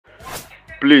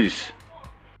please,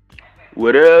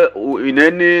 whether in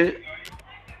any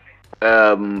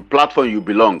platform you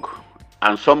belong,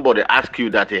 and somebody asks you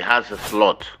that he has a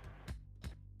slot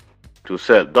to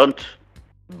sell, don't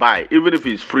buy. Even if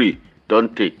it's free,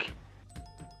 don't take.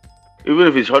 Even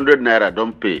if it's 100 naira,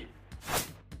 don't pay.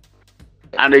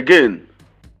 And again,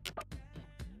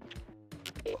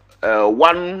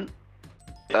 one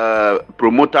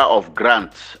promoter of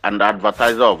grants and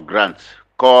advertiser of grants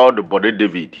called Bode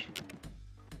David,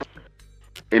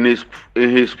 in his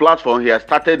platform, he has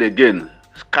started again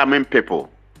scamming people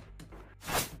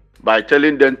by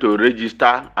telling them to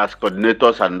register as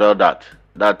coordinators and all that.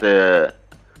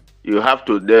 They have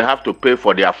to pay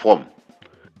for their form.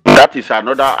 That is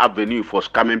another avenue for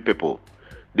scamming people.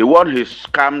 The one he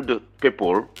scammed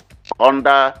people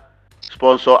under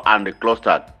sponsor and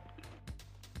clustered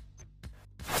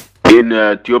in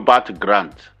theobarth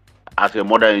grant as a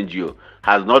mother NGO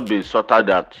has not been sorted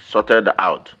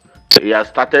out. He has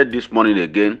started this morning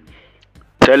again,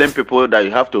 telling people that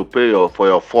you have to pay for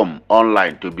your form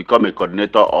online to become a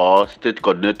coordinator or state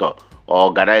coordinator or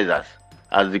organizers,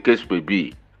 as the case may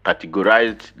be.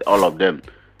 Categorized all of them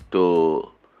to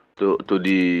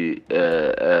the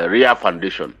RIA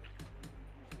Foundation.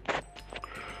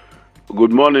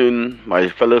 Good morning, my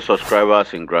fellow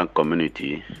subscribers in Grant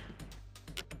community.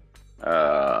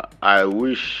 I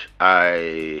wish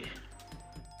I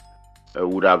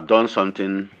would have done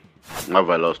something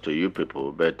marvelous to you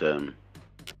people, but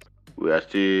we are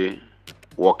still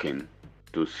working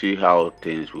to see how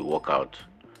things will work out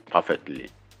perfectly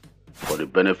for the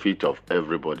benefit of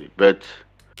everybody. But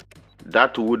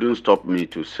that wouldn't stop me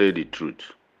to say the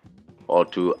truth or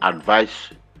to advise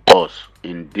us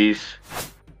in this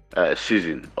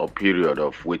season or period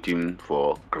of waiting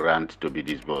for grant to be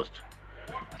disbursed.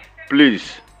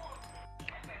 Please,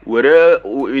 whether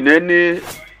in any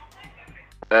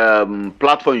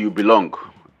platform you belong,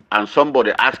 and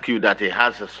somebody asks you that he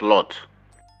has a slot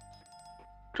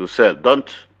to sell, don't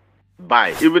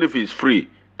buy. Even if it's free,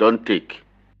 don't take.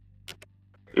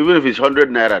 Even if it's 100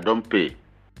 naira, don't pay.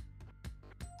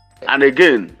 And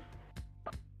again,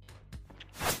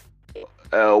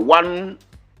 one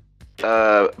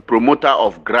promoter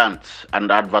of grants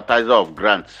and advertiser of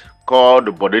grants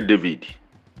called Bode David,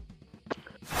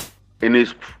 in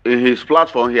his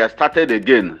platform, he has started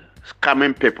again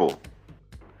scamming people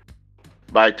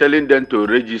by telling them to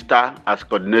register as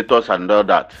coordinators and all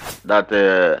that.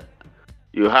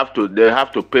 They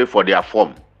have to pay for their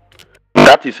form.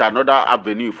 That is another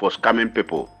avenue for scamming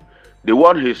people. The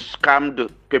one he scammed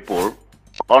people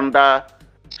under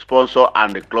sponsor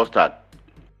and clustered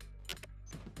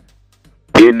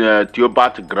in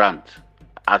theobarth grant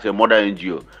as a mother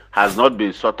NGO has not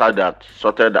been sorted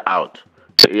out.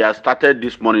 He has started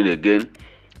this morning again,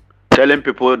 telling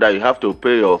people that you have to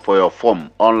pay for your form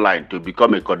online to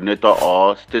become a coordinator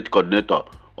or state coordinator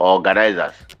or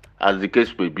organizers, as the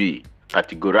case may be.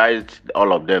 Categorized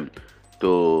all of them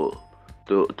to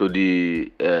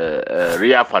the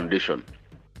RIA Foundation.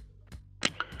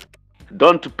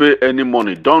 Don't pay any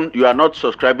money. You are not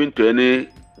subscribing to any.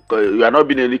 You are not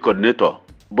being any coordinator.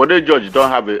 Bode David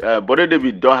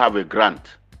don't have a grant.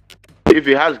 If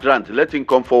he has grant, let him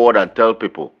come forward and tell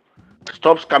people.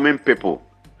 Stop scamming people.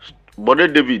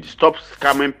 Bode David, stop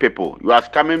scamming people. You are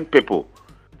scamming people,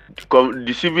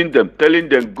 deceiving them, telling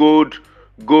them gold.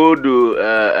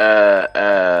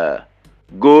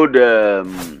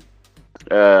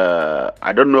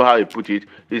 I don't know how he put it.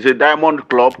 It's a diamond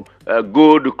club,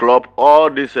 gold club. All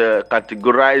these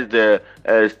categorized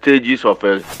stages of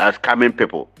scamming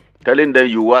people. Telling them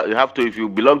you have to, if you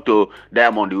belong to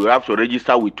diamond, you have to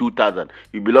register with 2,000.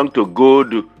 You belong to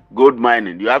gold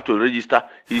mining, you have to register.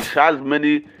 He has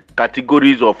many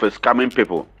categories of scamming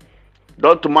people.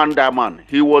 Don't man that man.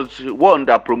 He was one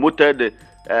that promoted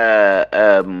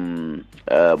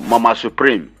Mama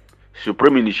Supreme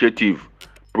Initiative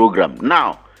program.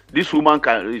 Now, this woman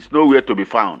is nowhere to be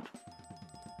found.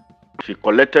 She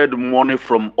collected money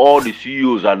from all the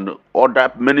CEOs and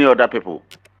many other people.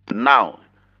 Now,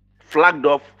 flagged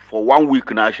off for 1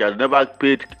 week now, she has never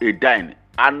paid a dime.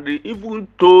 And even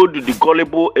told the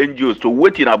gullible NGOs to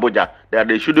wait in Abuja that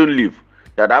they shouldn't leave.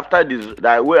 That after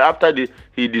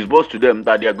he disbursed to them,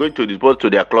 that they are going to disburse to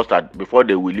their cluster before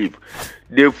they will leave.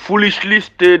 They foolishly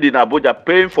stayed in Abuja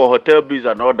paying for hotel bills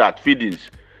and all that,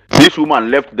 feedings. This woman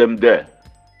left them there.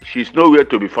 She's nowhere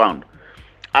to be found.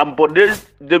 And Bode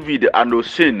David and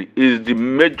Hussein is the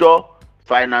major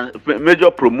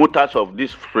promoters of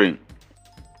this frame.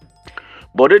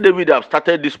 Bode David have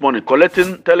started this morning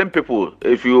telling people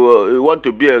if you want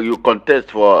to you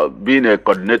contest for being a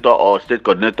coordinator or state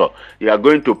coordinator, you are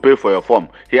going to pay for your form.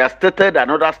 He has started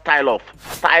another style of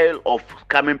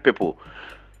scamming people.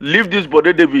 Leave this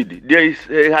Bode David. He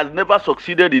has never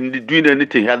succeeded in doing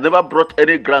anything. He has never brought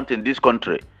any grant in this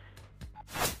country.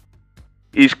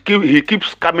 He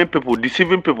keeps scamming people,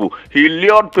 deceiving people. He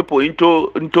lured people into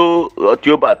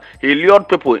theobarth. He lured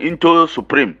people into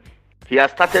Supreme. He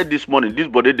has started this morning, this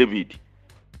Bode David.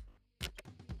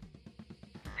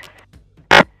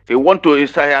 He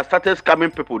has started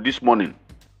scamming people this morning.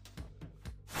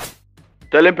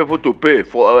 Telling people to pay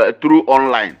for through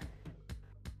online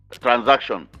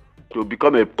transaction to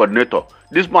become a coordinator.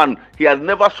 This man, he has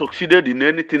never succeeded in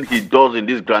anything he does in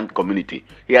this grant community.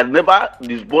 He has never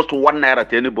disbursed 1 naira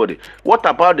to anybody. What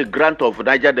about the grant of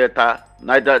Niger Delta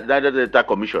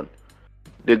Commission?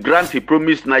 The grant he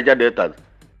promised Niger Delta.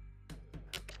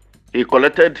 He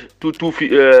collected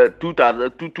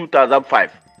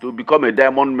 2005 to become a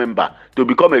diamond member, to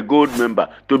become a gold member,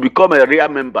 to become a rare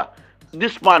member.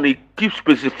 This man, he keeps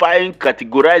specifying,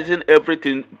 categorizing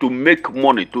everything to make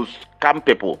money, to scam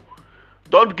people.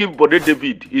 Don't give Bode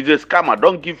David, he's a scammer.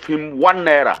 Don't give him 1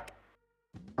 naira.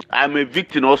 I'm a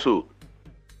victim also.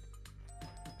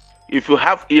 If you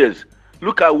have ears,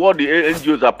 look at what the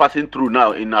NGOs are passing through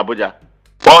now in Abuja.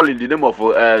 All in the name of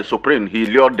Supreme, he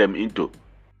lured them into.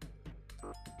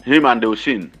 Him and the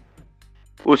Osin.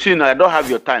 Osin, I don't have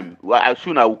your time. Well,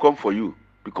 soon I will come for you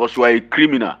because you are a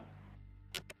criminal.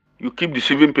 You keep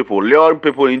deceiving people, luring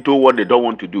people into what they don't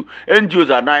want to do.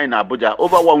 NGOs are now in Abuja.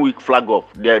 Over 1 week flag off.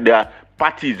 There are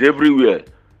parties everywhere.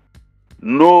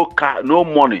 No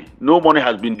money. No money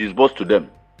has been disbursed to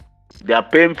them. They are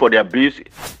paying for their bills.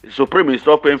 Supreme is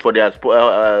not paying for their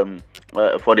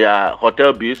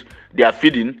hotel bills. They are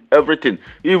feeding everything.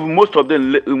 Even most of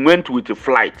them went with a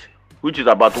flight, which is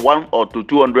about 100,000 or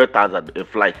 200,000 a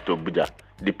flight to Abuja,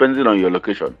 depending on your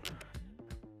location.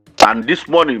 And this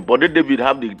morning, Bode David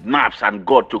have the nerves and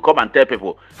God to come and tell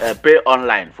people, pay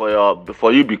online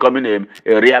for you becoming a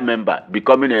rare member,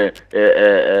 becoming a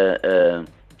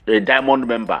diamond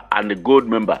member and a gold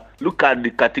member. Look at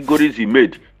the categories he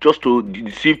made just to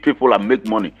deceive people and make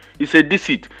money. He said,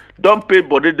 deceit. Don't pay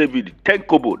Bode David 10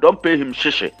 kobo. Don't pay him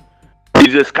sheshe.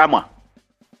 He's a scammer.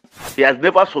 He has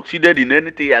never succeeded in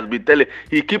anything he has been telling.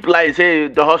 He keep lying, say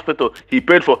the hospital he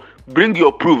paid for. Bring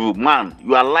your proof, man.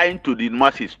 You are lying to the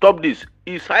masses. Stop this.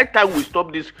 It's high time we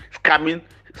stop this scamming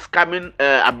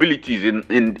abilities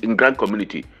in Grand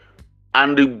community.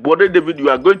 And the Bode David, you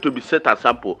are going to be set as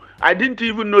sample. I didn't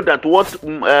even know that what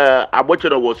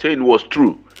Abochero was saying was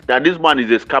true. That this man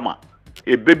is a scammer,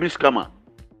 a baby scammer.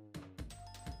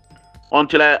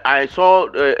 Until I saw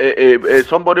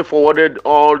somebody forwarded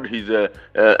all his a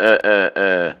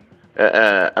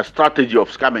strategy of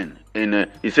scamming.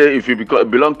 He said if you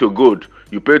belong to gold,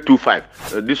 you pay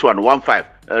 2,500. This one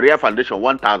 1,500. Rare Foundation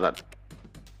 1,000.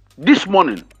 This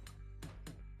morning,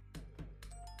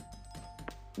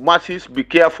 masses, be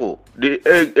careful.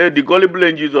 The gullible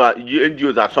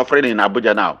NGOs are suffering in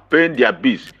Abuja now, paying their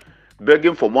bills,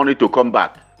 begging for money to come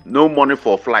back. No money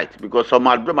for flight because some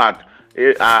of them are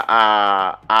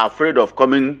afraid of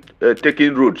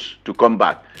taking roads to come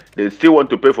back. They still want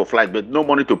to pay for flight, but no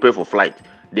money to pay for flight.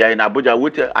 They are in Abuja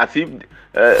waiting as if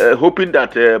hoping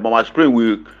that Mama Spring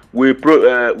will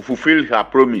fulfill her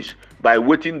promise by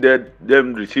waiting them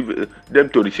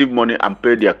to receive money and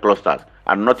pay their clusters,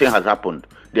 and nothing has happened.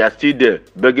 They are still there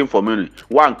begging for money.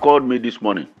 One called me this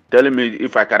morning telling me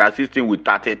if I can assist him with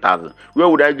 30,000. Where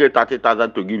would I get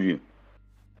 30,000 to give you?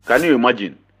 Can you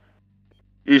imagine?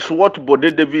 It's what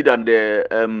Bode David and the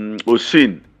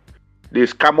Osin, the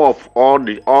scammer of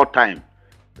all time,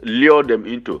 lure them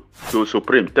into to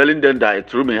Supreme, telling them that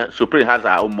Supreme has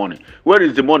her own money. Where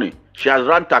is the money? She has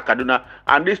run to Kaduna,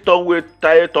 and this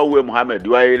Tonwe Muhammad,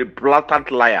 you are a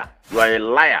blatant liar. You are a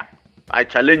liar. I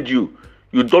challenge you.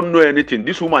 You don't know anything.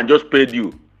 This woman just paid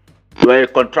you. You are a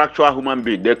contractual human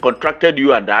being. They contracted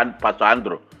you and Pastor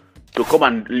Andrew to come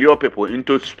and lure people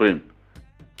into Supreme.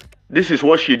 This is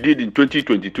what she did in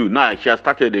 2022. Now she has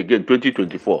started again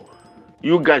 2024.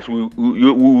 You guys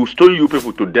will stone you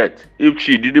people to death if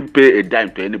she didn't pay a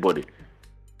dime to anybody.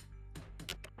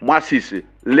 Masses,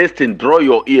 listen, draw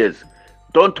your ears.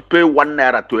 Don't pay 1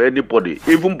 naira to anybody.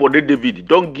 Even Bode David,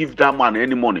 don't give that man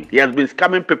any money. He has been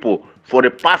scamming people for the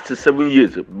past 7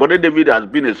 years. Bode David has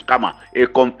been a scammer, a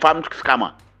confirmed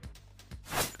scammer.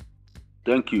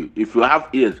 Thank you. If you have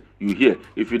ears, you hear.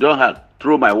 If you don't have,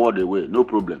 throw my word away. No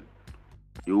problem.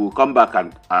 You will come back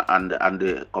and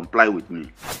comply with me.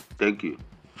 Thank you.